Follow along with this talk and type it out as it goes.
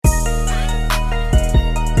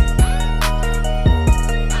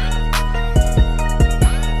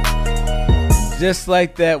Just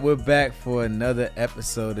like that, we're back for another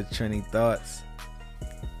episode of Trending Thoughts.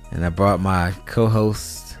 And I brought my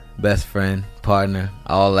co-host, best friend, partner,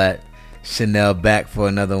 all that, Chanel, back for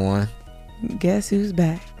another one. Guess who's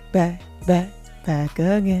back again.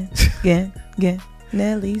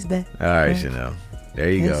 Nelly's back. All right, Chanel. There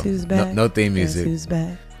you Guess go. Who's back? No theme Guess music. who's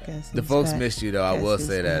back? Guess The who's folks back? missed you, though. I Guess will who's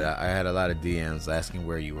say that. back? I had a lot of DMs asking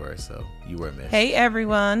where you were, so you were missed. Hey,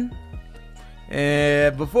 everyone.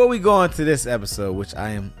 And before we go on to this episode, which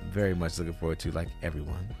I am very much looking forward to, like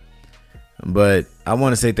everyone, but I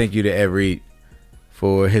want to say thank you to Ed Reed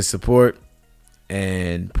for his support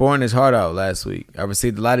and pouring his heart out last week. I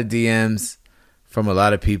received a lot of DMs from a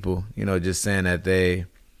lot of people, just saying that they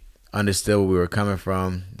understood where we were coming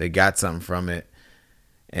from. They got something from it,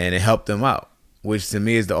 and it helped them out, which to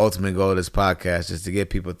me is the ultimate goal of this podcast, is to get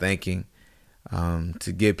people thinking,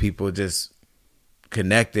 to get people just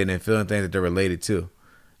connected and feeling things that they're related to.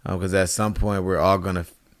 Because at some point, we're all going to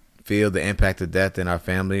feel the impact of death in our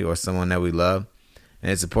family or someone that we love. And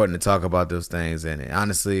it's important to talk about those things. And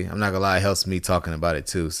honestly, I'm not going to lie, it helps me talking about it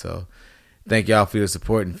too. So thank y'all for your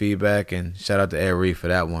support and feedback. And shout out to Ed Reed for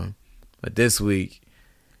that one. But this week,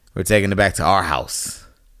 we're taking it back to our house.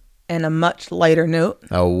 And a much lighter note.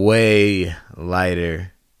 A way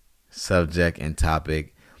lighter subject and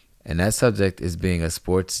topic. And that subject is being a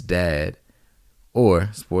sports dad or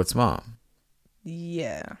sports mom.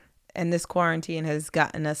 Yeah. And this quarantine has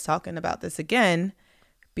gotten us talking about this again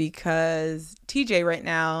because TJ right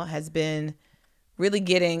now has been really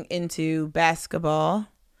getting into basketball.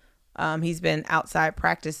 He's been outside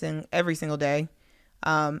practicing every single day.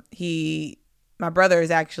 My brother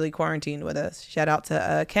is actually quarantined with us. Shout out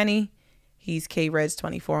to Kenny. He's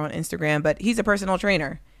KReds24 on Instagram, but he's a personal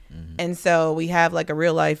trainer. Mm-hmm. And so we have like a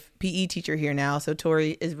real life PE teacher here now. So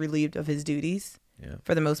Torrey is relieved of his duties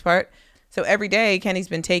for the most part. So every day Kenny's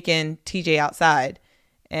been taking TJ outside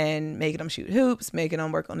and making him shoot hoops, making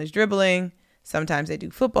him work on his dribbling. Sometimes they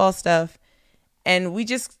do football stuff. And we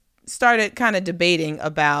just started kind of debating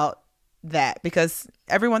about that because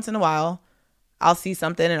every once in a while I'll see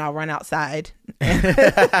something and I'll run outside and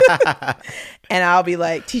I'll be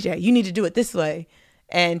like, TJ, you need to do it this way.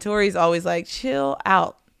 And Tori's always like, chill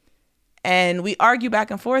out. And we argue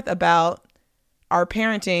back and forth about our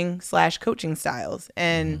parenting / coaching styles.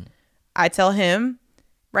 And I tell him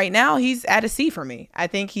right now he's at a C for me. I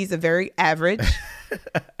think he's a very average,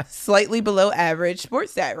 slightly below average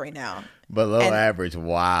sports dad right now. Below average,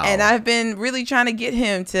 wow. And I've been really trying to get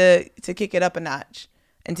him to kick it up a notch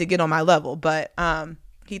and to get on my level. But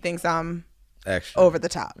he thinks I'm extra over the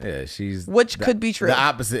top. Yeah, which could be true. The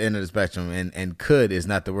opposite end of the spectrum, and could is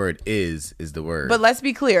not the word, is the word. But let's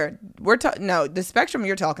be clear. No, the spectrum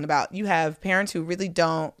you're talking about, you have parents who really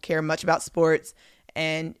don't care much about sports.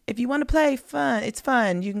 And if you want to play fun, it's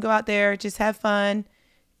fun. You can go out there, just have fun.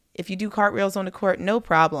 If you do cartwheels on the court, no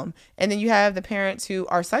problem. And then you have the parents who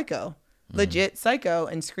are psycho, legit psycho,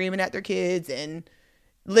 and screaming at their kids and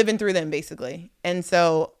living through them basically. And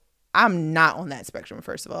so I'm not on that spectrum,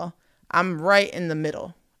 first of all. I'm right in the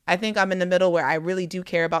middle. I think I'm in the middle where I really do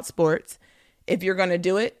care about sports. If you're going to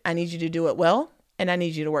do it, I need you to do it well. And I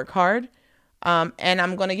need you to work hard. And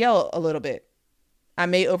I'm going to yell a little bit. I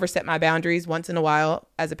may overstep my boundaries once in a while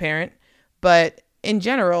as a parent. But in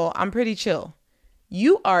general, I'm pretty chill.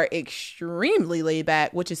 You are extremely laid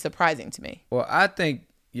back, which is surprising to me. Well, I think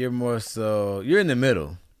you're more so, you're in the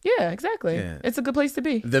middle. Yeah, exactly. Yeah. It's a good place to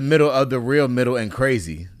be. The middle of the real middle and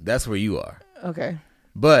crazy. That's where you are. Okay.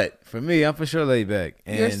 But for me, I'm for sure laid back.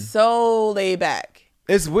 And you're so laid back.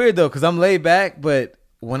 It's weird though, because I'm laid back, but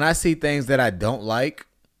when I see things that I don't like,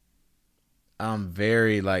 I'm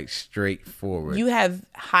very straightforward. You have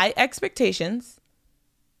high expectations.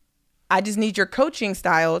 I just need your coaching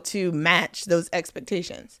style to match those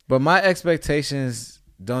expectations. But my expectations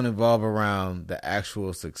don't involve around the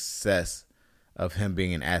actual success of him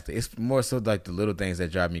being an athlete. It's more so like the little things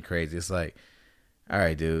that drive me crazy. It's like, all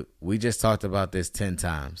right, dude, we just talked about this 10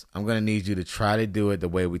 times. I'm going to need you to try to do it the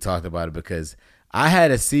way we talked about it, because I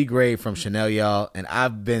had a C grade from Chanel, y'all, and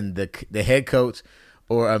I've been the head coach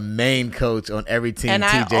or a main coach on every team and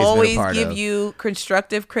TJ's I always been a part give of. you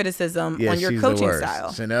constructive criticism on your coaching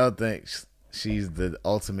style. Chanel thinks she's the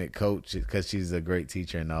ultimate coach because she's a great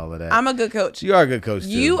teacher and all of that. I'm a good coach. You are a good coach, too.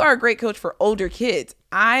 You are a great coach for older kids.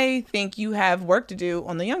 I think you have work to do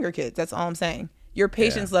on the younger kids. That's all I'm saying. Your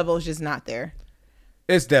patience level is just not there.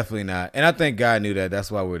 It's definitely not. And I think God knew that.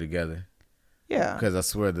 That's why we're together. Yeah. Because I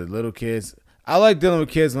swear, the little kids, I like dealing with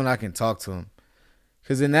kids when I can talk to them.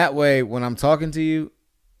 Because in that way, when I'm talking to you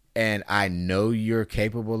and I know you're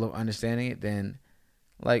capable of understanding it, then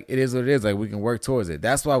like, it is what it is. Like, we can work towards it.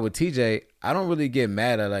 That's why with TJ, I don't really get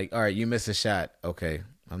mad at, like, all right, you missed a shot. Okay,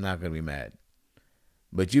 I'm not going to be mad.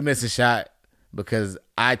 But you missed a shot because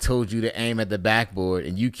I told you to aim at the backboard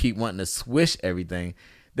and you keep wanting to swish everything.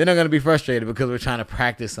 Then I'm going to be frustrated because we're trying to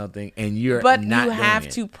practice something and you're not doing it. But you have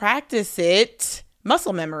to practice it.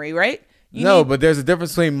 Muscle memory, right? But there's a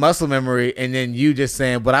difference between muscle memory and then you just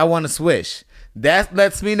saying, but I want to swish. That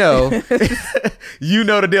lets me know you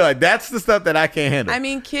know the deal. Like, that's the stuff that I can't handle. I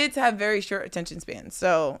mean, kids have very short attention spans,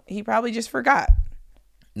 so he probably just forgot.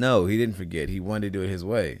 No, he didn't forget. He wanted to do it his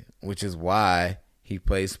way, which is why he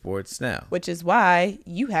plays sports now. Which is why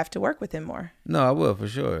you have to work with him more. No, I will for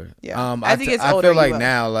sure. Yeah, I think it's older. I feel like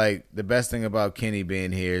now, like, the best thing about Kenny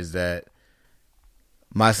being here is that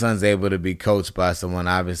my son's able to be coached by someone.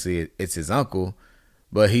 Obviously, it's his uncle,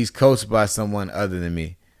 but he's coached by someone other than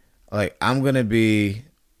me. Like, I'm going to be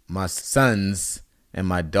my son's and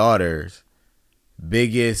my daughter's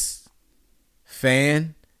biggest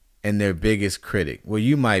fan and their biggest critic. Well,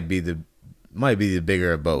 you might be the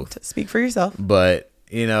bigger of both. Speak for yourself. But,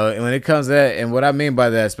 you know, when it comes to that, and what I mean by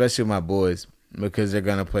that, especially with my boys, because they're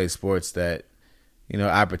going to play sports that, you know,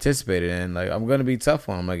 I participated in, like, I'm going to be tough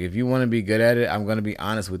on them. Like, if you want to be good at it, I'm going to be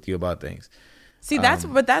honest with you about things. See, that's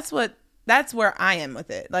where I am with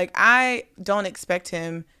it. Like, I don't expect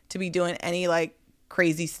him to be doing any, like,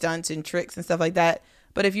 crazy stunts and tricks and stuff like that.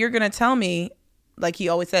 But if you're going to tell me, like he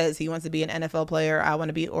always says, he wants to be an NFL player, I want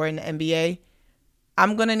to be, or in the NBA,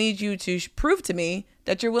 I'm going to need you to prove to me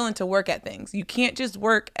that you're willing to work at things. You can't just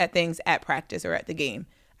work at things at practice or at the game.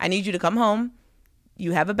 I need you to come home.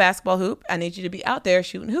 You have a basketball hoop. I need you to be out there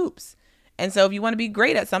shooting hoops. And so if you want to be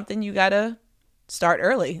great at something, you got to start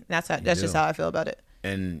early. That's just how I feel about it.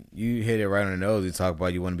 And you hit it right on the nose. You talk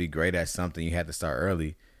about you want to be great at something, you have to start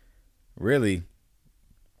early. Really,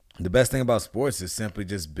 the best thing about sports is simply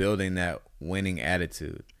just building that winning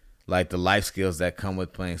attitude. Like, the life skills that come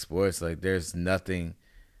with playing sports. Like, there's nothing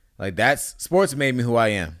like sports made me who I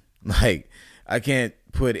am. Like, I can't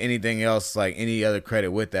put anything else, like any other credit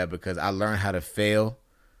with that, because I learned how to fail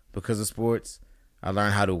because of sports. I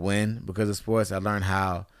learned how to win because of sports. I learned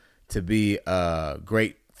how to be a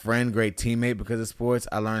great friend, great teammate because of sports.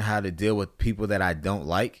 I learned how to deal with people that I don't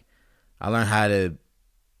like. I learned how to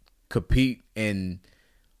compete and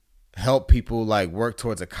help people, like, work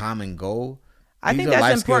towards a common goal. I think that's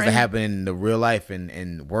life important. Skills that happen in the real life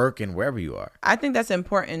and work and wherever you are. I think that's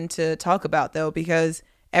important to talk about, though, because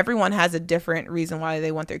everyone has a different reason why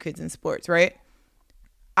they want their kids in sports, right?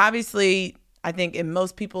 Obviously, I think in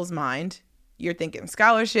most people's mind, you're thinking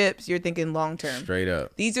scholarships, you're thinking long-term. Straight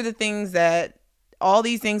up. These are the things all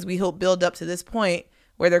these things we help build up to this point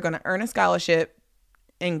where they're going to earn a scholarship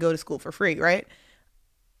and go to school for free, right?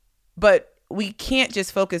 But we can't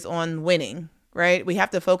just focus on winning, right? We have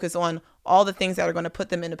to focus on all the things that are going to put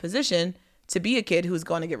them in a position to be a kid who's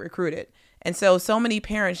going to get recruited. And so many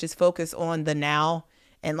parents just focus on the now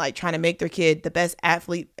and, like, trying to make their kid the best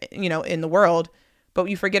athlete, you know, in the world. But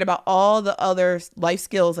you forget about all the other life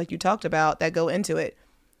skills, like you talked about, that go into it.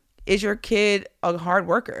 Is your kid a hard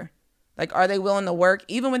worker? Like, are they willing to work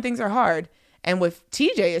even when things are hard? And with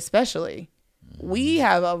TJ especially, we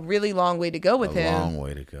have a really long way to go with him. A long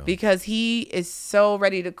way to go. Because he is so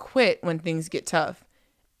ready to quit when things get tough.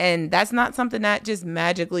 And that's not something that just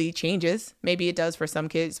magically changes. Maybe it does for some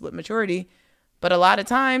kids with maturity. But a lot of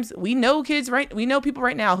times we know people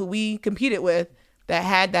right now who we competed with that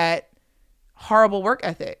had that horrible work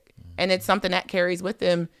ethic. And it's something that carries with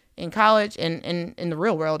them in college and in the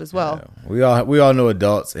real world as well. Yeah. We all know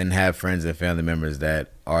adults and have friends and family members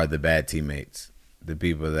that are the bad teammates. The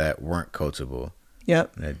people that weren't coachable.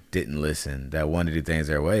 Yep. That didn't listen, that wanted to do things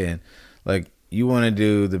their way. And, like, you want to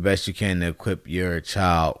do the best you can to equip your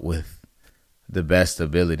child with the best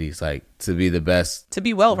abilities, like, to be the best. To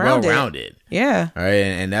be well-rounded. Yeah. All right.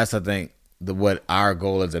 And that's, I think, what our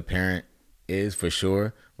goal as a parent is, for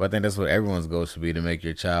sure. But I think that's what everyone's goal should be, to make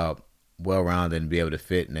your child well-rounded and be able to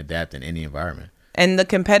fit and adapt in any environment. And the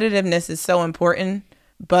competitiveness is so important.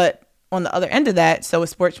 But on the other end of that, so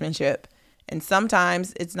is sportsmanship. And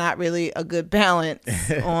sometimes it's not really a good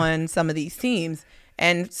balance on some of these teams.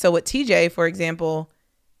 And so with TJ, for example,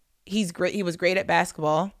 he's great. He was great at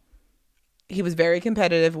basketball. He was very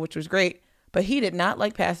competitive, which was great. But he did not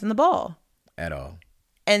like passing the ball. At all.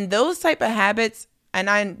 And those type of habits,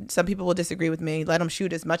 and some people will disagree with me, let him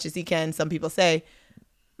shoot as much as he can. Some people say,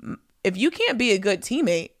 if you can't be a good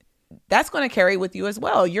teammate, that's going to carry with you as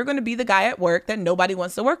well. You're going to be the guy at work that nobody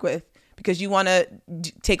wants to work with. Because you want to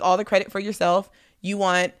take all the credit for yourself. You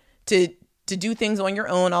want to do things on your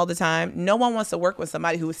own all the time. No one wants to work with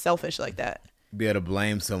somebody who is selfish like that. Be able to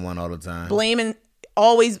blame someone all the time. Blaming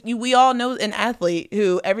always, we all know an athlete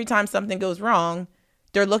who every time something goes wrong,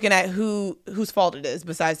 they're looking at whose fault it is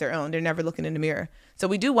besides their own. They're never looking in the mirror. So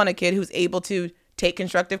we do want a kid who's able to take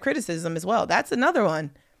constructive criticism as well. That's another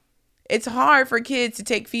one. It's hard for kids to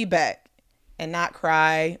take feedback and not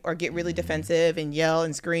cry or get really defensive and yell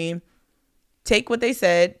and scream. Take what they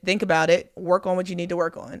said, think about it, work on what you need to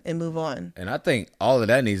work on, and move on. And I think all of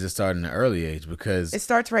that needs to start in an early age because it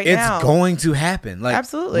starts now. It's going to happen. Like,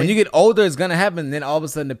 absolutely. When you get older, it's going to happen. Then all of a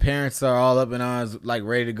sudden, the parents are all up in arms, like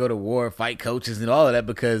ready to go to war, fight coaches, and all of that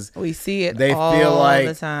because we see it. They all feel like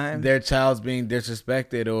the time. Their child's being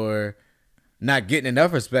disrespected or not getting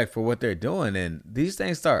enough respect for what they're doing. And these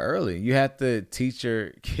things start early. You have to teach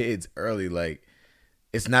your kids early, like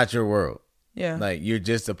it's not your world. Yeah. Like you're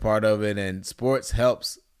just a part of it, and sports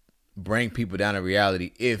helps bring people down to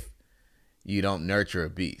reality if you don't nurture a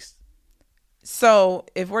beast. So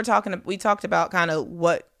if we talked about kind of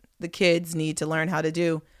what the kids need to learn how to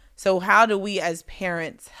do. So how do we as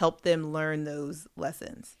parents help them learn those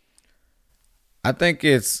lessons? I think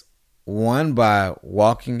it's one by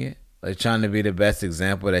walking it, like trying to be the best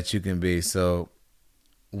example that you can be. So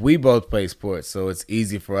we both play sports, so it's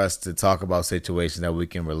easy for us to talk about situations that we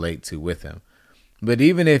can relate to with him. But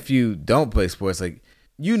even if you don't play sports, like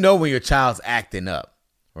you know when your child's acting up,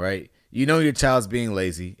 right? You know your child's being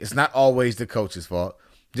lazy. It's not always the coach's fault.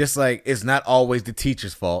 Just like it's not always the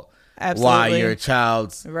teacher's fault. Absolutely. Why your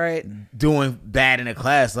child's right doing bad in a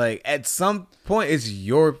class. Like at some point, it's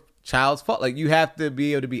your child's fault. Like you have to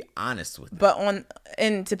be able to be honest with them.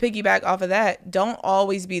 And to piggyback off of that, don't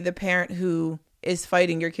always be the parent who is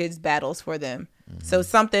fighting your kids' battles for them. Mm-hmm. So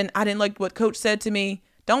something, I didn't like what coach said to me.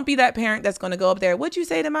 Don't be that parent that's going to go up there. What'd you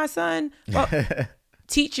say to my son? Well,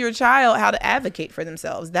 teach your child how to advocate for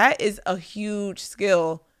themselves. That is a huge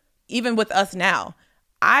skill, even with us now.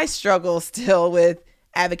 I struggle still with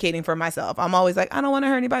advocating for myself. I'm always like, I don't want to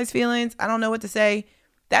hurt anybody's feelings. I don't know what to say.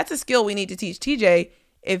 That's a skill we need to teach TJ.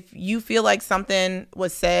 If you feel like something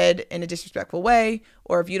was said in a disrespectful way,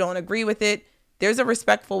 or if you don't agree with it, there's a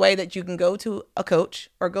respectful way that you can go to a coach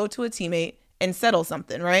or go to a teammate and settle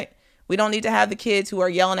something, right? We don't need to have the kids who are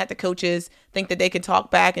yelling at the coaches think that they can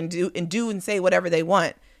talk back and do and say whatever they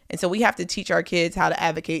want. And so we have to teach our kids how to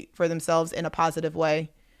advocate for themselves in a positive way.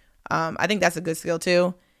 I think that's a good skill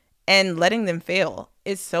too. And letting them fail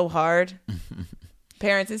is so hard.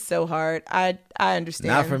 Parents, it's so hard. I understand.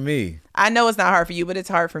 Not for me. I know it's not hard for you, but it's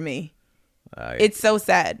hard for me. It's so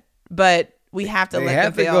sad, but we have to let them fail. They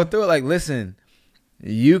have to go through it. Like, listen,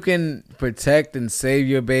 you can protect and save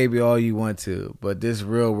your baby all you want to, but this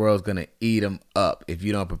real world's going to eat them up if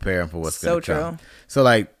you don't prepare them for what's going to come. So,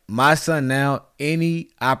 like, my son now, any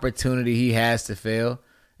opportunity he has to fail,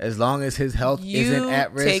 as long as his health isn't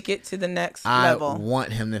at risk, take it to the next level. I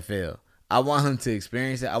want him to fail. I want him to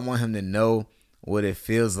experience it. I want him to know what it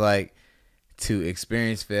feels like to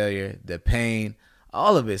experience failure, the pain,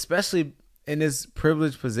 all of it, especially in this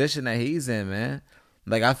privileged position that he's in, man.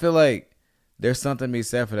 Like, I feel like there's something to be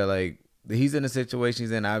said for that. Like, he's in the situation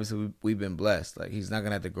he's in. Obviously, we've been blessed. Like, he's not going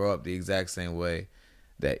to have to grow up the exact same way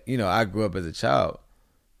that, you know, I grew up as a child.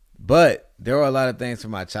 But there were a lot of things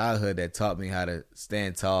from my childhood that taught me how to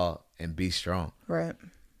stand tall and be strong. Right.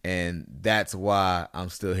 And that's why I'm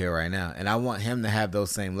still here right now. And I want him to have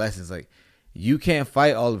those same lessons. Like, you can't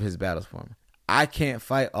fight all of his battles for him. I can't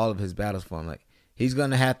fight all of his battles for him. Like, he's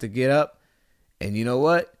going to have to get up. And you know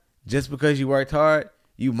what? Just because you worked hard,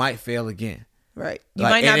 you might fail again. Right. You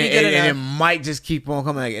might not be good enough. And it might just keep on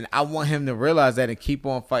coming. And I want him to realize that and keep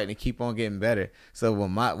on fighting and keep on getting better. So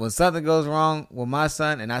when something goes wrong with my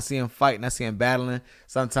son and I see him fighting, I see him battling,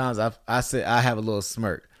 sometimes I have a little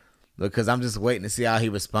smirk because I'm just waiting to see how he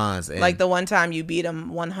responds. And like the one time you beat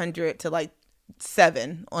him 100 to like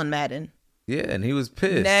 7 on Madden. Yeah, and he was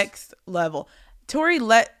pissed. Next level. Torrey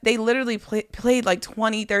they literally played like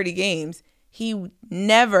 20, 30 games.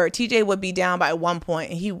 TJ would be down by 1 point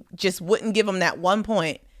and he just wouldn't give him that 1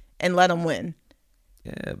 point and let him win.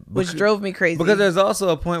 Yeah, which drove me crazy. Because there's also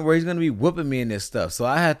a point where he's going to be whooping me in this stuff. So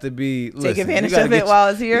I have to take advantage of it while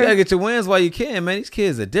it's here. You got to get your wins while you can, man. These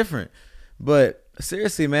kids are different. But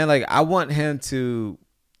seriously, man, like I want him to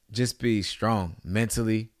just be strong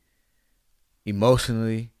mentally,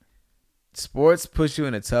 emotionally. Sports push you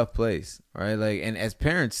in a tough place, right? Like, and as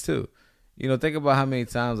parents too. You know, think about how many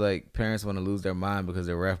times like parents want to lose their mind because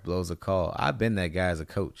the ref blows a call. I've been that guy as a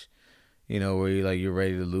coach, you know, where you're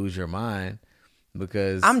ready to lose your mind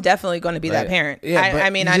because I'm definitely going to be that parent. Yeah, I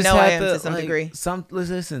mean, I know I am to some degree.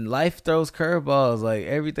 Listen, life throws curveballs. Like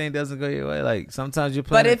everything doesn't go your way. Like sometimes you're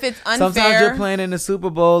playing, but if it's unfair, sometimes you're playing in the Super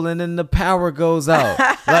Bowl and then the power goes out.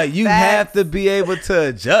 Like you have to be able to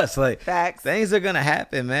adjust. Like Facts. Things are gonna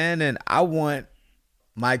happen, man. And I want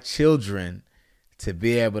my children to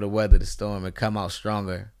be able to weather the storm and come out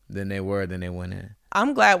stronger than they went in.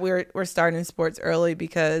 I'm glad we're starting sports early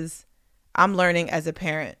because I'm learning as a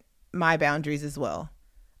parent my boundaries as well.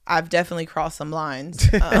 I've definitely crossed some lines.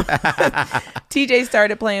 TJ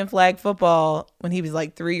started playing flag football when he was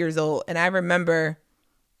like 3 years old. And I remember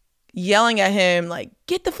yelling at him like,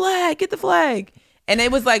 get the flag, get the flag. And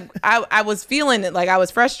it was like, I was feeling it, like I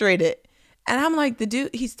was frustrated. And I'm like, the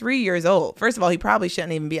dude, he's 3 years old. First of all, he probably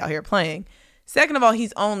shouldn't even be out here playing. Second of all,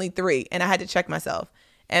 he's only 3. And I had to check myself.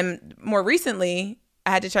 And more recently, I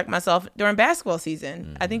had to check myself during basketball season.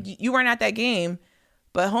 Mm-hmm. I think you weren't at that game,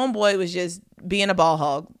 but homeboy was just being a ball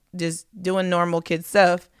hog, just doing normal kid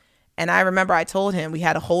stuff. And I remember I told him, we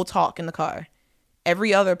had a whole talk in the car.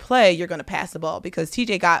 Every other play, you're going to pass the ball because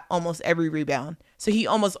TJ got almost every rebound. So he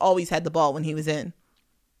almost always had the ball when he was in.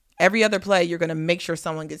 Every other play, you're going to make sure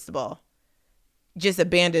someone gets the ball. Just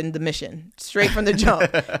abandon the mission straight from the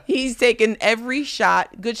jump. He's taken every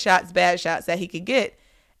shot, good shots, bad shots that he could get.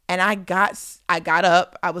 And I got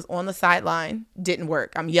up. I was on the sideline. Didn't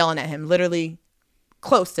work. I'm yelling at him, literally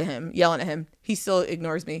close to him, yelling at him. He still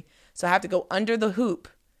ignores me. So I have to go under the hoop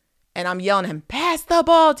and I'm yelling at him, pass the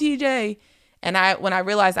ball, TJ. And when I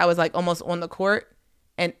realized I was like almost on the court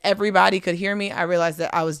and everybody could hear me, I realized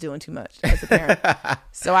that I was doing too much as a parent.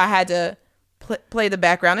 So I had to play the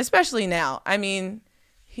background, especially now. I mean,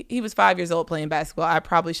 he was 5 years old playing basketball. I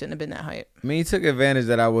probably shouldn't have been that hype. I mean, he took advantage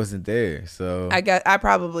that I wasn't there. So I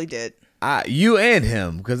probably did. You and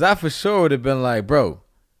him, because I for sure would have been like, bro,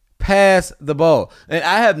 pass the ball. And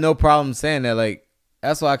I have no problem saying that. Like,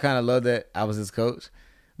 that's why I kind of love that I was his coach,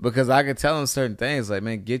 because I could tell him certain things. Like,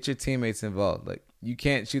 man, get your teammates involved. Like, you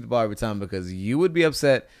can't shoot the ball every time because you would be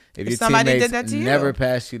upset if your somebody teammates did that to never you.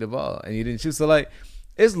 passed you the ball and you didn't shoot. So, like,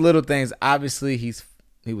 it's little things. Obviously, he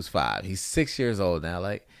was 5. He's 6 years old now.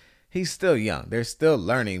 Like, he's still young. They're still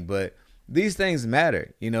learning, but these things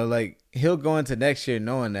matter. You know, like, he'll go into next year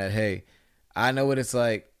knowing that, hey, I know what it's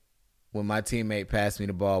like when my teammate passed me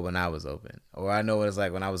the ball when I was open. Or I know what it's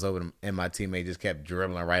like when I was open and my teammate just kept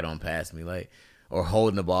dribbling right on past me. Like, or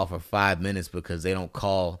holding the ball for 5 minutes because they don't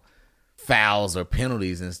call fouls or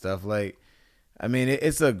penalties and stuff. Like, I mean,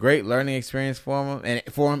 it's a great learning experience for him,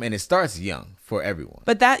 and it starts young for everyone.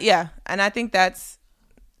 But and I think that's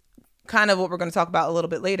kind of what we're going to talk about a little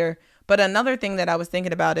bit later. But another thing that I was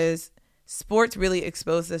thinking about is sports really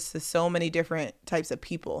exposes us to so many different types of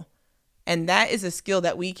people. And that is a skill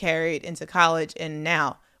that we carried into college. And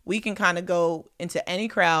now we can kind of go into any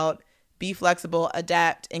crowd, be flexible,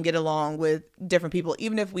 adapt, and get along with different people.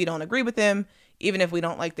 Even if we don't agree with them, even if we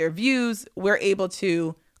don't like their views, we're able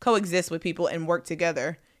to coexist with people and work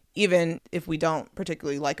together, even if we don't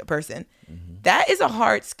particularly like a person. Mm-hmm. That is a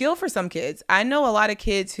hard skill for some kids. I know a lot of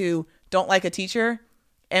kids who don't like a teacher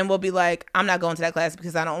and will be like, I'm not going to that class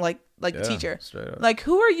because I don't like the teacher. Like,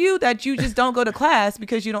 who are you that you just don't go to class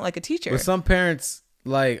because you don't like a teacher? But some parents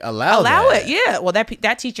like allow it. Yeah. Well,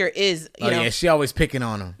 that teacher is, you know, yeah, she always picking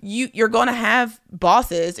on them. You're going to have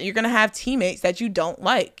bosses and you're going to have teammates that you don't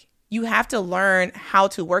like. You have to learn how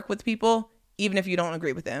to work with people, even if you don't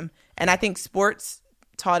agree with them. And I think sports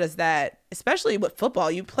taught us that, especially with football.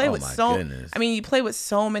 You play with you play with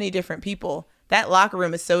so many different people. That locker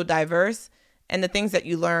room is so diverse, and the things that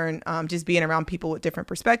you learn just being around people with different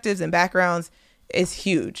perspectives and backgrounds is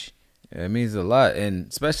huge. Yeah, it means a lot, and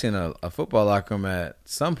especially in a football locker room. At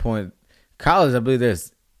some point, college, I believe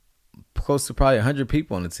there's close to probably 100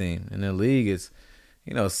 people on the team. In the league, it's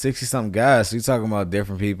 60-something guys. So you're talking about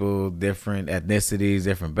different people, different ethnicities,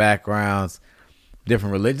 different backgrounds,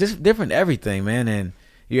 different religions, different everything, man. And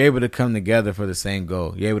you're able to come together for the same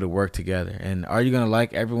goal. You're able to work together. And are you going to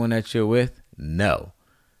like everyone that you're with? No.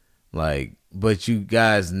 But you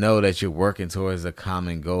guys know that you're working towards a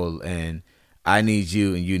common goal, and I need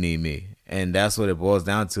you and you need me. And that's what it boils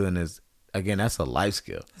down to. And that's a life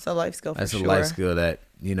skill. It's a life skill for That's sure. a life skill that,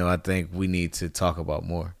 I think we need to talk about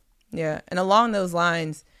more. Yeah. And along those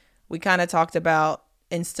lines, we kind of talked about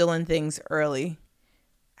instilling things early.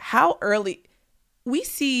 How early? We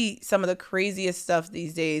see some of the craziest stuff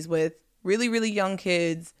these days with really, really young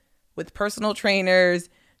kids, with personal trainers,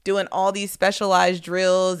 doing all these specialized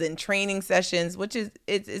drills and training sessions, which is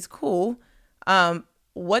it's cool.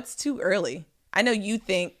 What's too early? I know you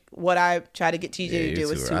think what I try to get TJ to do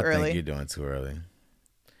is too early. I think you're doing too early.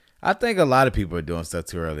 I think a lot of people are doing stuff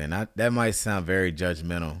too early, and that might sound very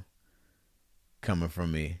judgmental coming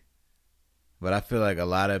from me, but I feel like a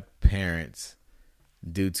lot of parents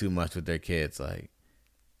do too much with their kids. Like,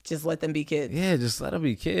 just let them be kids. Yeah, just let them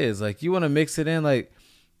be kids. Like, you want to mix it in. Like,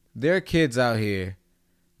 there are kids out here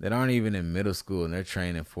that aren't even in middle school and they're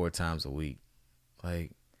training 4 times a week. Like,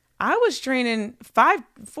 I was training 4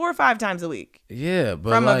 or 5 times a week. Yeah,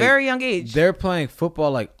 but from a very young age. They're playing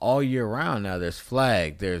football like all year round now. There's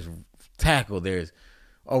flag, there's tackle,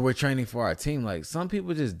 we're training for our team. Like some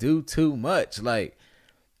people just do too much. Like,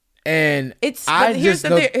 and here's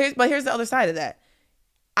the other side of that.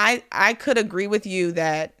 I could agree with you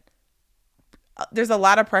that there's a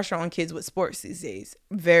lot of pressure on kids with sports these days.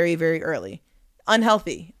 Very, very early.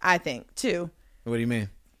 Unhealthy, I think, too. What do you mean?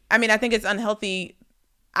 I mean, I think it's unhealthy.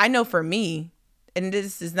 I know for me, and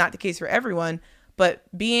this is not the case for everyone, but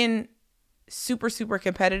being super, super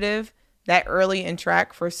competitive that early in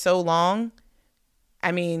track for so long,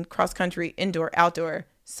 I mean, cross country, indoor, outdoor,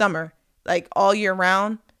 summer, like all year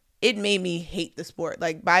round, it made me hate the sport.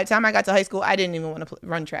 Like by the time I got to high school, I didn't even want to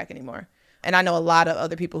run track anymore. And I know a lot of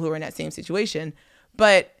other people who are in that same situation.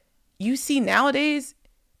 But you see nowadays,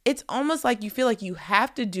 it's almost like you feel like you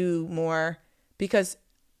have to do more because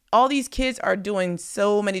all these kids are doing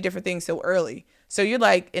so many different things so early. So you're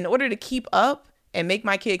like, in order to keep up and make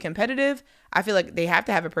my kid competitive, I feel like they have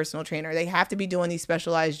to have a personal trainer. They have to be doing these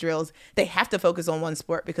specialized drills. They have to focus on one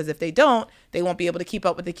sport because if they don't, they won't be able to keep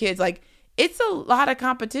up with the kids. Like, it's a lot of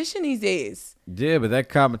competition these days. Yeah, but that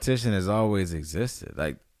competition has always existed.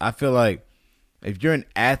 Like, I feel like if you're an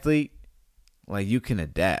athlete, like, you can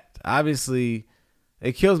adapt. Obviously,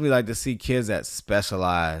 it kills me, like, to see kids that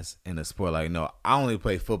specialize in a sport. Like, no, I only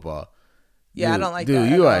play football. Yeah, I don't like that.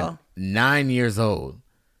 Dude, you are 9 years old.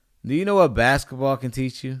 Do you know what basketball can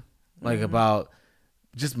teach you? Like, about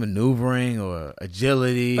just maneuvering or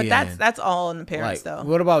agility. But that's all in the parents, like, though.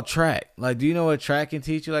 What about track? Like, do you know what track can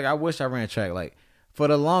teach you? Like, I wish I ran track. Like, for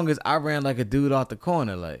the longest, I ran like a dude off the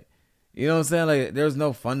corner. Like, you know what I'm saying? Like, there's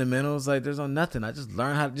no fundamentals. Like, there's no nothing. I just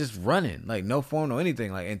learned how to just run it. Like, no form, no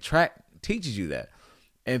anything. Like, and track teaches you that.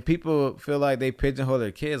 And people feel like they pigeonhole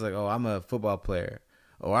their kids. Like, oh, I'm a football player.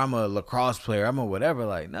 Or I'm a lacrosse player. I'm a whatever.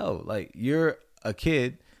 Like, no. Like, you're a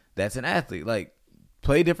kid that's an athlete. Like,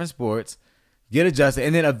 play different sports. Get adjusted,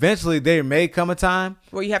 and then eventually there may come a time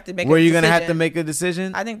where you have to make where you're gonna have to make a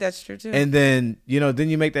decision. I think that's true too. And then then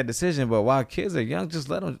you make that decision. But while kids are young, just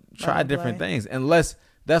let them try different things, unless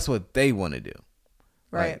that's what they want to do.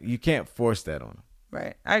 Right. Like, you can't force that on them.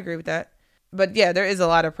 Right. I agree with that. But yeah, there is a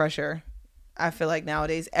lot of pressure. I feel like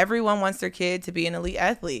nowadays everyone wants their kid to be an elite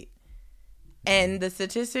athlete, and the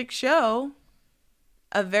statistics show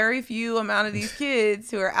a very few amount of these kids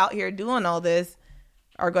who are out here doing all this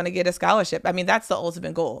are going to get a scholarship. I mean, that's the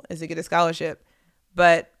ultimate goal, is to get a scholarship.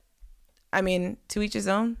 But I mean, to each his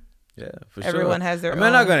own. Yeah, for Everyone has their own.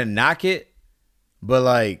 I'm not going to knock it, but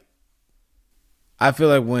like, I feel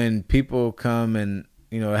like when people come and,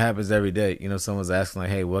 it happens every day, someone's asking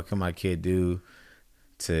like, hey, what can my kid do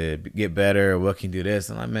to get better? Or what can you do this?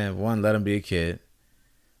 And I'm like, man, one, let them be a kid.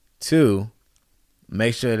 Two,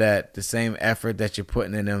 make sure that the same effort that you're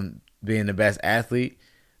putting in them being the best athlete,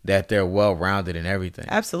 that they're well-rounded in everything.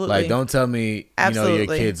 Absolutely. Like, don't tell me, your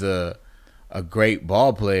kid's a great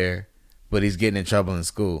ball player, but he's getting in trouble in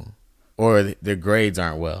school, or their grades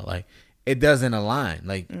aren't well. Like, it doesn't align.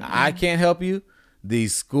 Like, I can't help you.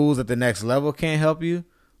 These schools at the next level can't help you.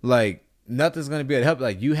 Like, nothing's going to be able to help.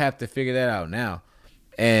 Like, you have to figure that out now.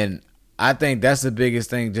 And I think that's the biggest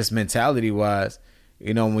thing, just mentality-wise.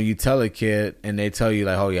 When you tell a kid and they tell you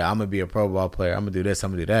like, oh yeah, I'm going to be a pro ball player, I'm going to do this, I'm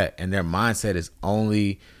going to do that, and their mindset is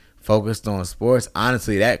only focused on sports,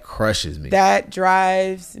 honestly, that crushes me. That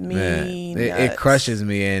drives me nuts. It crushes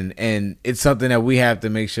me, and it's something that we have to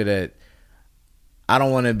make sure that I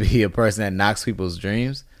don't want to be a person that knocks people's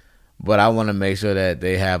dreams, but I want to make sure that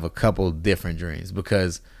they have a couple different dreams,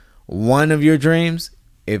 because one of your dreams,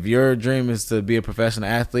 if your dream is to be a professional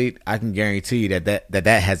athlete, I can guarantee you that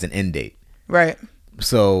has an end date. Right.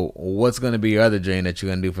 So what's going to be your other dream that you're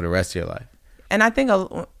going to do for the rest of your life? And I think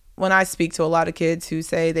when I speak to a lot of kids who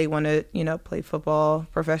say they want to, play football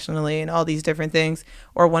professionally and all these different things,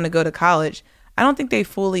 or want to go to college, I don't think they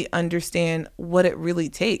fully understand what it really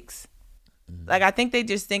takes. Like, I think they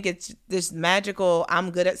just think it's this magical, I'm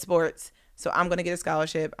good at sports, so I'm going to get a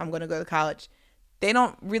scholarship, I'm going to go to college. They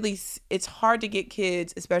don't really, it's hard to get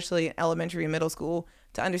kids, especially in elementary and middle school,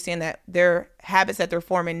 to understand that their habits that they're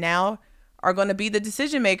forming now are going to be the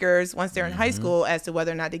decision makers once they're in high school as to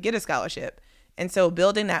whether or not to get a scholarship. And so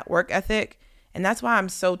building that work ethic, and that's why I'm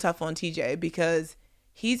so tough on TJ, because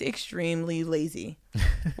he's extremely lazy.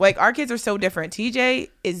 Like, our kids are so different. TJ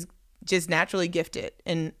is just naturally gifted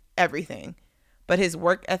in everything, but his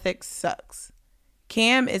work ethic sucks.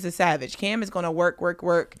 Cam is a savage. Cam is going to work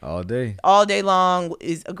all day long,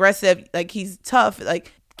 is aggressive. Like, he's tough.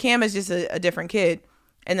 Like, Cam is just a different kid.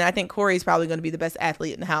 And then I think Corey's probably going to be the best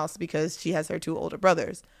athlete in the house because she has her 2 older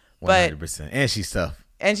brothers. 100%.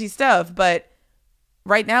 And she's tough. But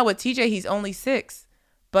right now with TJ, he's only 6.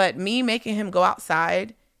 But me making him go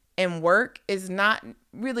outside and work is not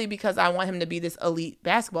really because I want him to be this elite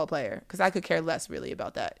basketball player, because I could care less really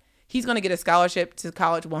about that. He's going to get a scholarship to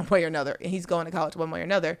college one way or another, and he's going to college one way or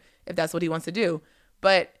another if that's what he wants to do.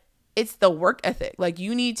 But it's the work ethic. Like,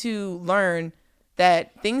 you need to learn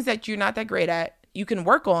that things that you're not that great at, you can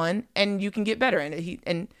work on and you can get better in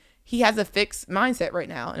it. He has a fixed mindset right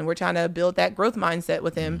now, and we're trying to build that growth mindset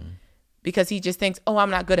with him because he just thinks, oh, I'm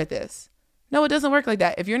not good at this. No, it doesn't work like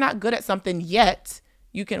that. If you're not good at something yet,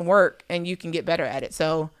 you can work and you can get better at it.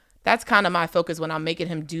 So that's kind of my focus when I'm making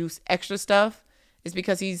him do extra stuff, is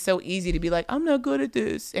because he's so easy to be like, I'm not good at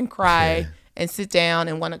this, and cry and sit down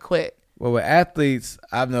and want to quit. Well, with athletes,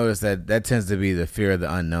 I've noticed that tends to be the fear of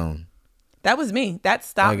the unknown. That was me. That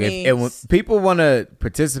stopped me. And when people want to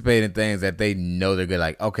participate in things that they know they're good,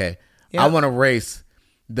 like, okay, I want to race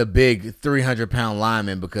the big 300-pound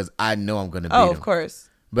lineman because I know I'm going to beat him. Oh, of course.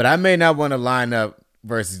 But I may not want to line up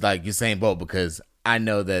versus like Usain Bolt because I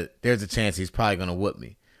know that there's a chance he's probably going to whoop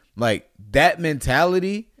me. Like, that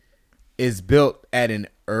mentality is built at an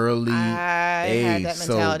early age. I had that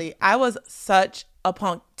mentality. I was such a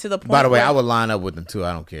punk to the point. By the way, I would line up with them too.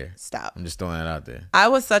 I don't care. Stop. I'm just throwing that out there. I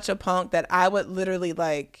was such a punk that I would literally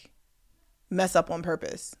like mess up on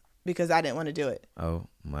purpose because I didn't want to do it. Oh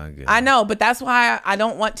my goodness. I know, but that's why I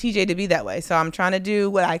don't want TJ to be that way. So I'm trying to do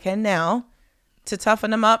what I can now to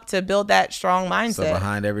toughen him up, to build that strong mindset. So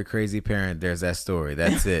behind every crazy parent, there's that story.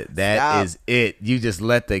 That's it. That is it. You just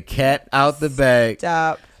let the cat out the bag.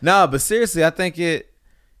 Stop. No, but seriously, I think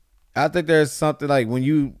there's something like when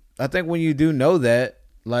you do know that,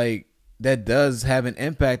 like, that does have an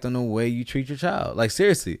impact on the way you treat your child. Like,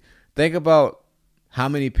 seriously, think about how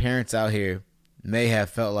many parents out here may have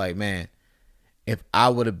felt like, man, if I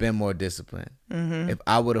would have been more disciplined, if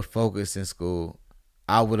I would have focused in school,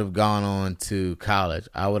 I would have gone on to college.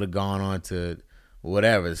 I would have gone on to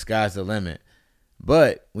whatever. The sky's the limit.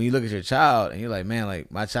 But when you look at your child and you're like, man,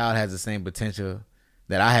 like, my child has the same potential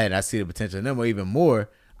that I had. I see the potential in them, or even more.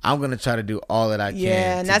 I'm going to try to do all that I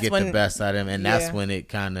can to get the best out of them. And that's when it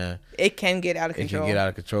can get out of control. It can get out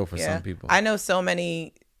of control for some people. I know so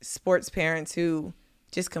many sports parents who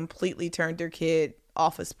just completely turned their kid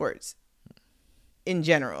off of sports in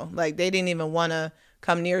general. Like, they didn't even want to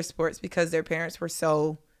come near sports because their parents were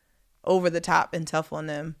so over the top and tough on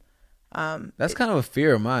them. That's kind of a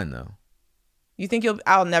fear of mine, though. You think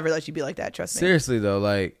I'll never let you be like that, trust me. Seriously, though,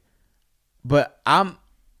 like, but I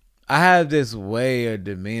have this way of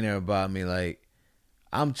demeanor about me, like,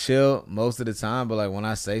 I'm chill most of the time, but like when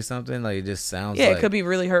I say something, like, it just sounds like, it could be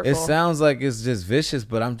really hurtful. It sounds like it's just vicious,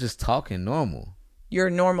 but I'm just talking normal. Your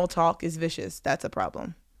normal talk is vicious. That's a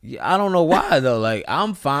problem. Yeah, I don't know why though. Like,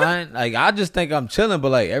 I'm fine. Like, I just think I'm chilling, but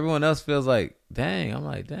like everyone else feels like, dang. I'm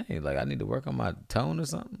like, dang. Like, I need to work on my tone or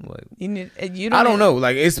something. Like, I don't know.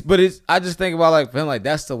 Like, I just think about like feeling like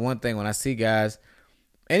that's the one thing when I see guys,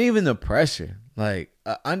 and even the pressure. Like,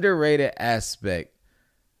 an underrated aspect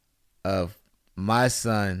of my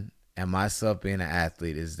son and myself being an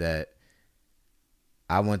athlete is that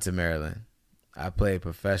I went to Maryland. I played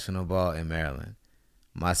professional ball in Maryland.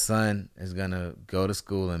 My son is going to go to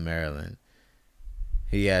school in Maryland.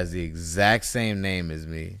 He has the exact same name as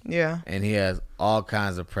me. Yeah. And he has all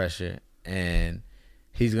kinds of pressure. And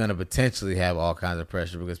he's going to potentially have all kinds of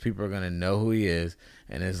pressure because people are going to know who he is.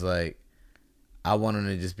 And it's like, I want him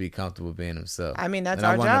to just be comfortable being himself. I mean, that's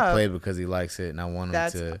our job. I want him to play because he likes it. And I want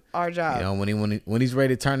him to. That's our job. You know, when he's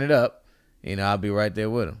ready to turn it up, you know, I'll be right there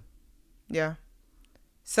with him. Yeah.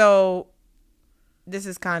 So this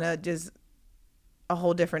is kind of just a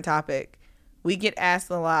whole different topic. We get asked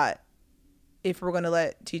a lot if we're going to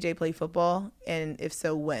let TJ play football, and if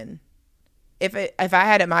so, when. If I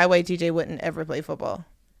had it my way, TJ wouldn't ever play football.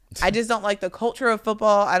 I just don't like the culture of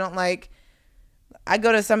football. I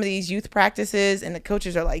go to some of these youth practices and the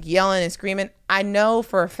coaches are like yelling and screaming. I know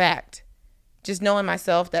for a fact, just knowing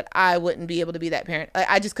myself, that I wouldn't be able to be that parent.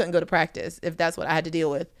 I just couldn't go to practice if that's what I had to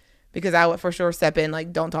deal with, because I would for sure step in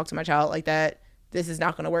like, don't talk to my child like that. This is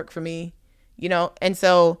not going to work for me. You know, and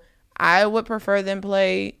so I would prefer them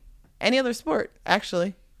play any other sport,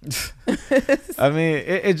 actually. I mean,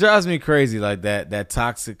 it drives me crazy, like that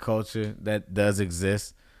toxic culture that does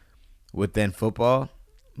exist within football.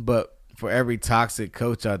 But for every toxic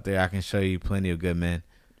coach out there, I can show you plenty of good men.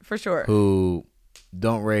 For sure. Who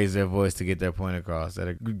don't raise their voice to get their point across, that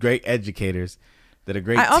are great educators, that are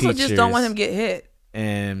great teachers. I also just don't want him to get hit.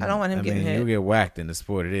 And I don't want him getting hit. You'll get whacked in the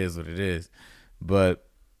sport. It is what it is. But,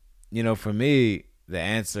 you know, for me, the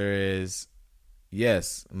answer is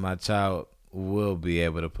yes, my child will be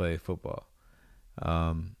able to play football,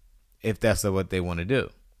 if that's what they want to do.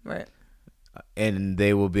 Right. and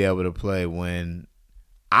they will be able to play when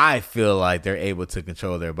I feel like they're able to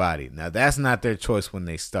control their body. Now, that's not their choice when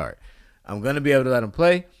they start. I'm going to be able to let them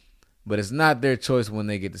play, but it's not their choice when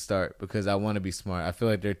they get to start because I want to be smart. I feel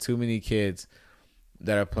like there are too many kids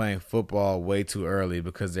that are playing football way too early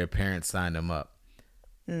because their parents signed them up.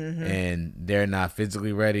 Mm-hmm. And they're not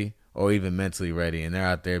physically ready or even mentally ready, and they're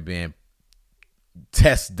out there being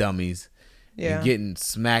test dummies and getting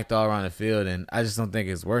smacked all around the field, and I just don't think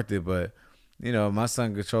it's worth it. But my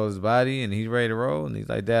son controls his body and he's ready to roll, and he's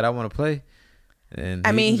like, Dad, I want to play. And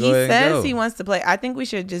he says he wants to play. I think we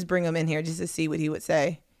should just bring him in here just to see what he would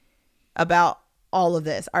say about all of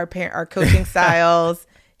this, our coaching styles,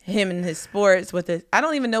 him and his sports. I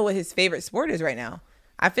don't even know what his favorite sport is right now.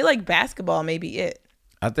 I feel like basketball may be it.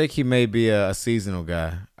 I think he may be a seasonal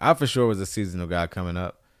guy. I for sure was a seasonal guy coming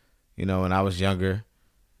up. When I was younger,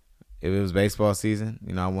 if it was baseball season,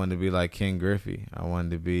 I wanted to be like Ken Griffey. I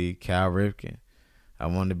wanted to be Cal Ripken. I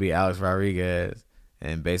wanted to be Alex Rodriguez.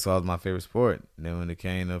 And baseball was my favorite sport. And then when it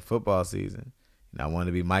came to football season, I wanted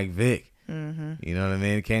to be Mike Vick. Mm-hmm. You know what I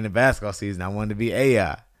mean? It came to basketball season, I wanted to be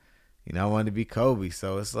AI. I wanted to be Kobe.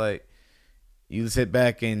 So it's like you sit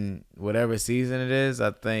back in whatever season it is,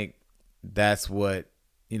 I think that's what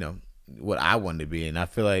I wanted to be, and I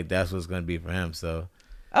feel like that's what's going to be for him. So,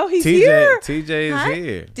 he's here. TJ is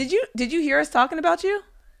here. Did you hear us talking about you?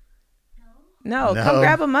 No. Come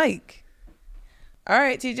grab a mic. All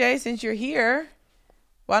right, TJ. Since you're here,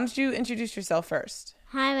 why don't you introduce yourself first?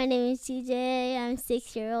 Hi, my name is TJ. I'm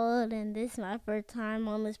 6-year-old, and this is my first time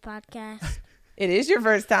on this podcast. It is your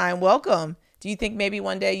first time. Welcome. Do you think maybe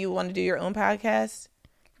one day you want to do your own podcast?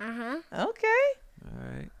 Okay. All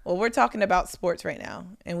right. Well, we're talking about sports right now,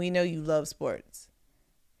 and we know you love sports.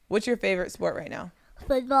 What's your favorite sport right now?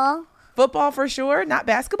 Football. Football for sure, not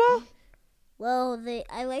basketball? Well,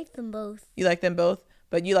 I like them both. You like them both,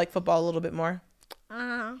 but you like football a little bit more?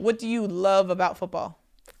 What do you love about football?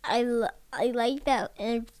 I like that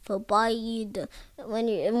in football, when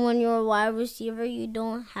you're a wide receiver, you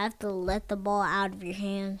don't have to let the ball out of your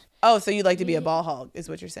hands. Oh, so you like to be a ball hog, is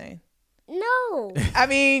what you're saying? No. I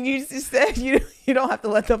mean, you just said you don't have to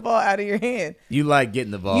let the ball out of your hand. You like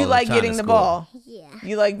getting the ball. You like getting the ball. Yeah.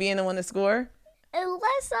 You like being the one to score?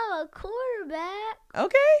 Unless I'm a quarterback.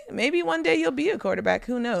 Okay. Maybe one day you'll be a quarterback.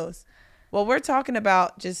 Who knows? Well, we're talking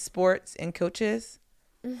about just sports and coaches.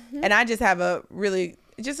 Mm-hmm. And I just have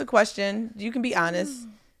just a question. You can be honest.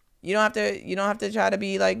 You don't have to try to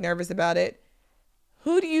be like nervous about it.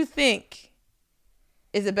 Who do you think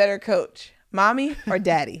is a better coach? Mommy or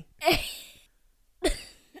daddy?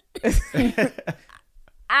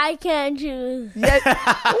 I can't choose. What?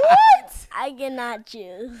 I cannot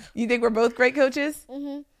choose. You think we're both great coaches?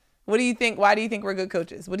 Mm-hmm. What do you think? Why do you think we're good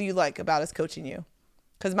coaches? What do you like about us coaching you?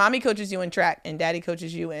 Because mommy coaches you in track and daddy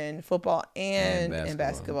coaches you in football and in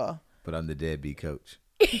basketball. But I'm the deadbeat coach.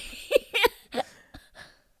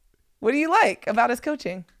 What do you like about us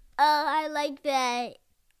coaching? I like that.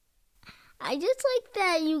 I just like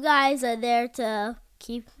that you guys are there to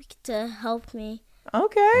help me.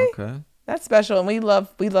 Okay. Okay. That's special, and we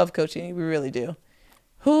love coaching. We really do.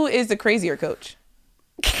 Who is the crazier coach?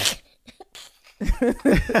 How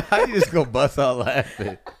you just gonna bust out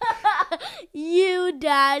laughing? You,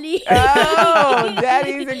 Daddy. Oh,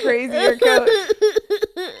 Daddy's a crazier coach.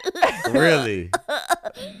 Really?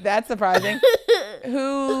 That's surprising.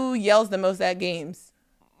 Who yells the most at games?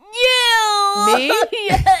 You. Me?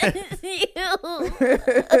 Yes,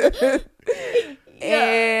 you.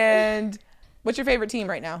 And what's your favorite team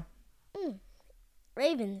right now?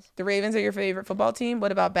 Ravens. The Ravens are your favorite football team?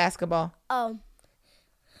 What about basketball?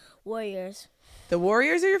 Warriors. The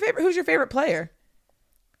Warriors are your favorite? Who's your favorite player?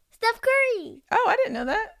 Steph Curry. Oh, I didn't know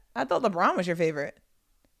that. I thought LeBron was your favorite.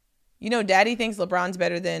 Daddy thinks LeBron's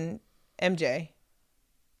better than MJ.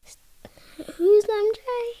 Who's MJ?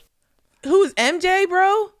 Who's MJ,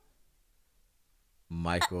 bro?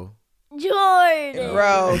 Michael Jordan.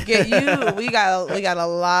 Bro, get you. We got a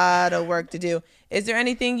lot of work to do. Is there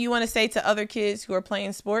anything you want to say to other kids who are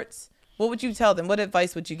playing sports? What would you tell them? What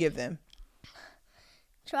advice would you give them?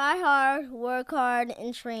 Try hard, work hard,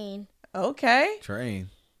 and train. Okay. Train.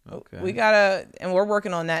 Okay. And we're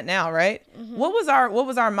working on that now, right? Mm-hmm. What was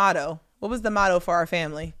our motto? What was the motto for our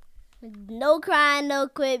family? No crying, no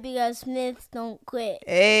quit, because Smiths don't quit.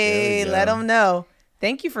 Hey, let them know.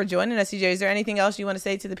 Thank you for joining us, CJ. Is there anything else you want to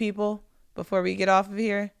say to the people before we get off of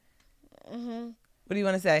here? Mm-hmm. What do you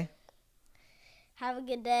want to say? Have a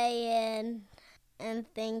good day and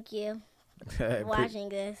thank you for watching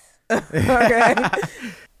this. Okay.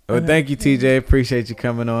 Well, thank you, TJ. Appreciate you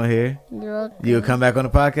coming on here. You're welcome. You'll come back on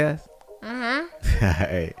the podcast? Uh-huh. All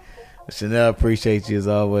right. Chanel, appreciate you as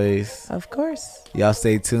always. Of course. Y'all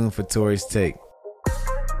stay tuned for Torrey's Take.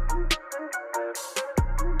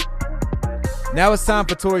 Now it's time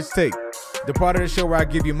for Torrey's Take, the part of the show where I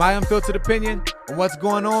give you my unfiltered opinion on what's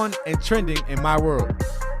going on and trending in my world.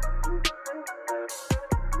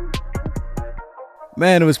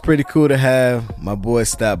 Man, it was pretty cool to have my boy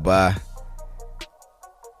stop by.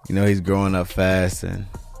 You know, he's growing up fast, and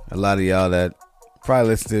a lot of y'all that probably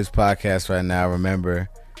listen to this podcast right now remember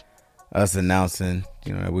us announcing,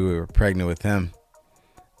 you know, that we were pregnant with him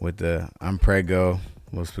with the I'm Prego,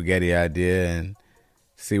 little spaghetti idea, and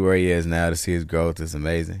see where he is now, to see his growth is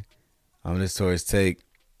amazing. This Torrey's Take,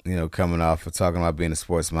 you know, coming off of talking about being a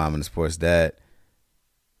sports mom and a sports dad.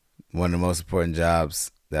 One of the most important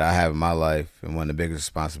jobs that I have in my life, and one of the biggest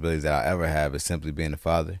responsibilities that I'll ever have, is simply being a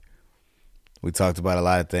father. We talked about a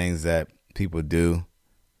lot of things that people do,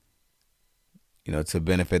 you know, to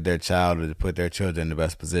benefit their child or to put their children in the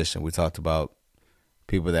best position. We talked about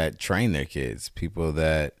people that train their kids, people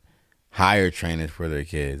that hire trainers for their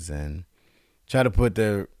kids, and try to put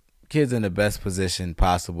their kids in the best position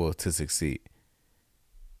possible to succeed.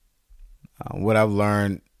 What I've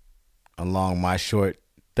learned along my short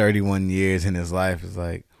 31 years in his life is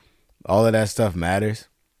like all of that stuff matters,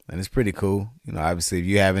 and it's pretty cool. You know, obviously, if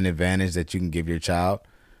you have an advantage that you can give your child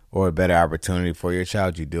or a better opportunity for your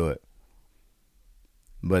child, you do it.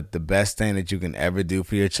 But the best thing that you can ever do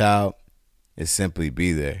for your child is simply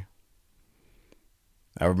be there.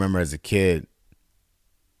 I remember as a kid,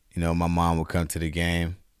 you know, my mom would come to the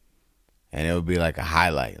game and it would be like a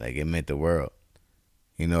highlight. Like, it meant the world.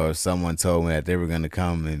 You know, if someone told me that they were going to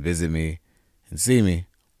come and visit me and see me,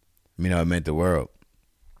 you know, it meant the world.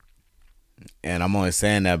 And I'm only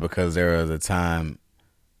saying that because there was a time,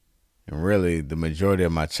 and really the majority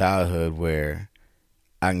of my childhood, where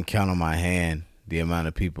I can count on my hand the amount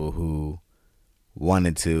of people who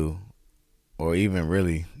wanted to, or even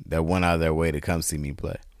really that went out of their way to come see me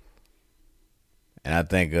play. And I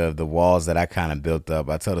think of the walls that I kind of built up.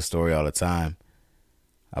 I tell the story all the time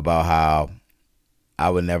about how I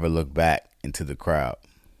would never look back into the crowd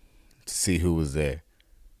to see who was there.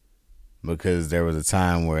 Because there was a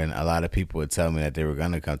time when a lot of people would tell me that they were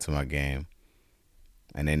going to come to my game,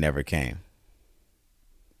 and they never came.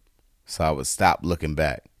 So I would stop looking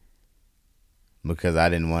back because I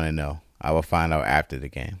didn't want to know. I would find out after the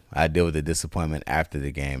game. I deal with the disappointment after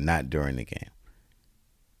the game, not during the game.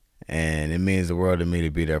 And it means the world to me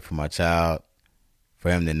to be there for my child,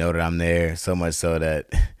 for him to know that I'm there, so much so that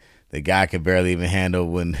the guy could barely even handle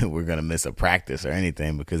when we're going to miss a practice or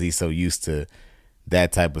anything, because he's so used to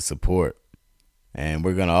that type of support. And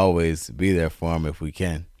we're going to always be there for him if we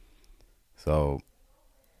can. So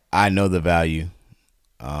I know the value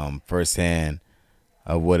firsthand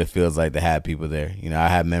of what it feels like to have people there. You know, I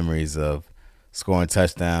have memories of scoring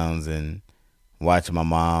touchdowns and watching my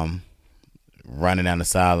mom running down the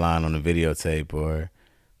sideline on the videotape, or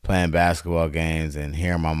playing basketball games and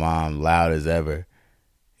hearing my mom loud as ever,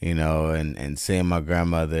 you know, and seeing my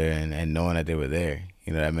grandmother and knowing that they were there.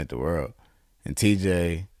 You know, that meant the world. And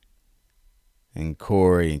TJ and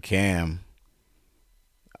Corey and Cam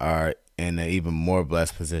are in an even more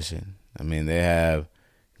blessed position. I mean, they have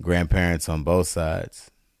grandparents on both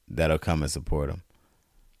sides that'll come and support them.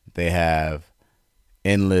 They have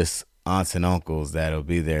endless aunts and uncles that'll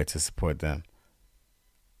be there to support them.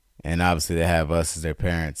 And obviously they have us as their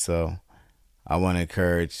parents. So I want to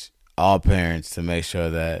encourage all parents to make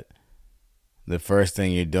sure that the first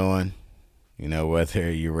thing you're doing, you know,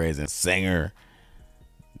 whether you're raising a singer,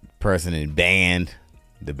 person in band,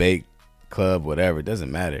 debate club, whatever, it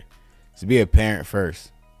doesn't matter. Just be a parent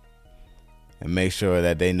first and make sure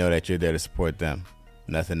that they know that you're there to support them,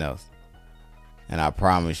 nothing else. And I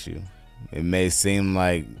promise you, it may seem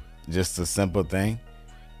like just a simple thing,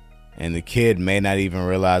 and the kid may not even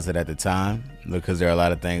realize it at the time, because there are a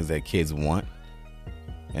lot of things that kids want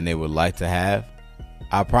and they would like to have.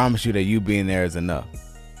 I promise you that you being there is enough.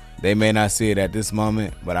 They may not see it at this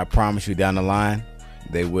moment, but I promise you down the line,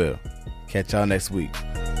 they will. Catch y'all next week.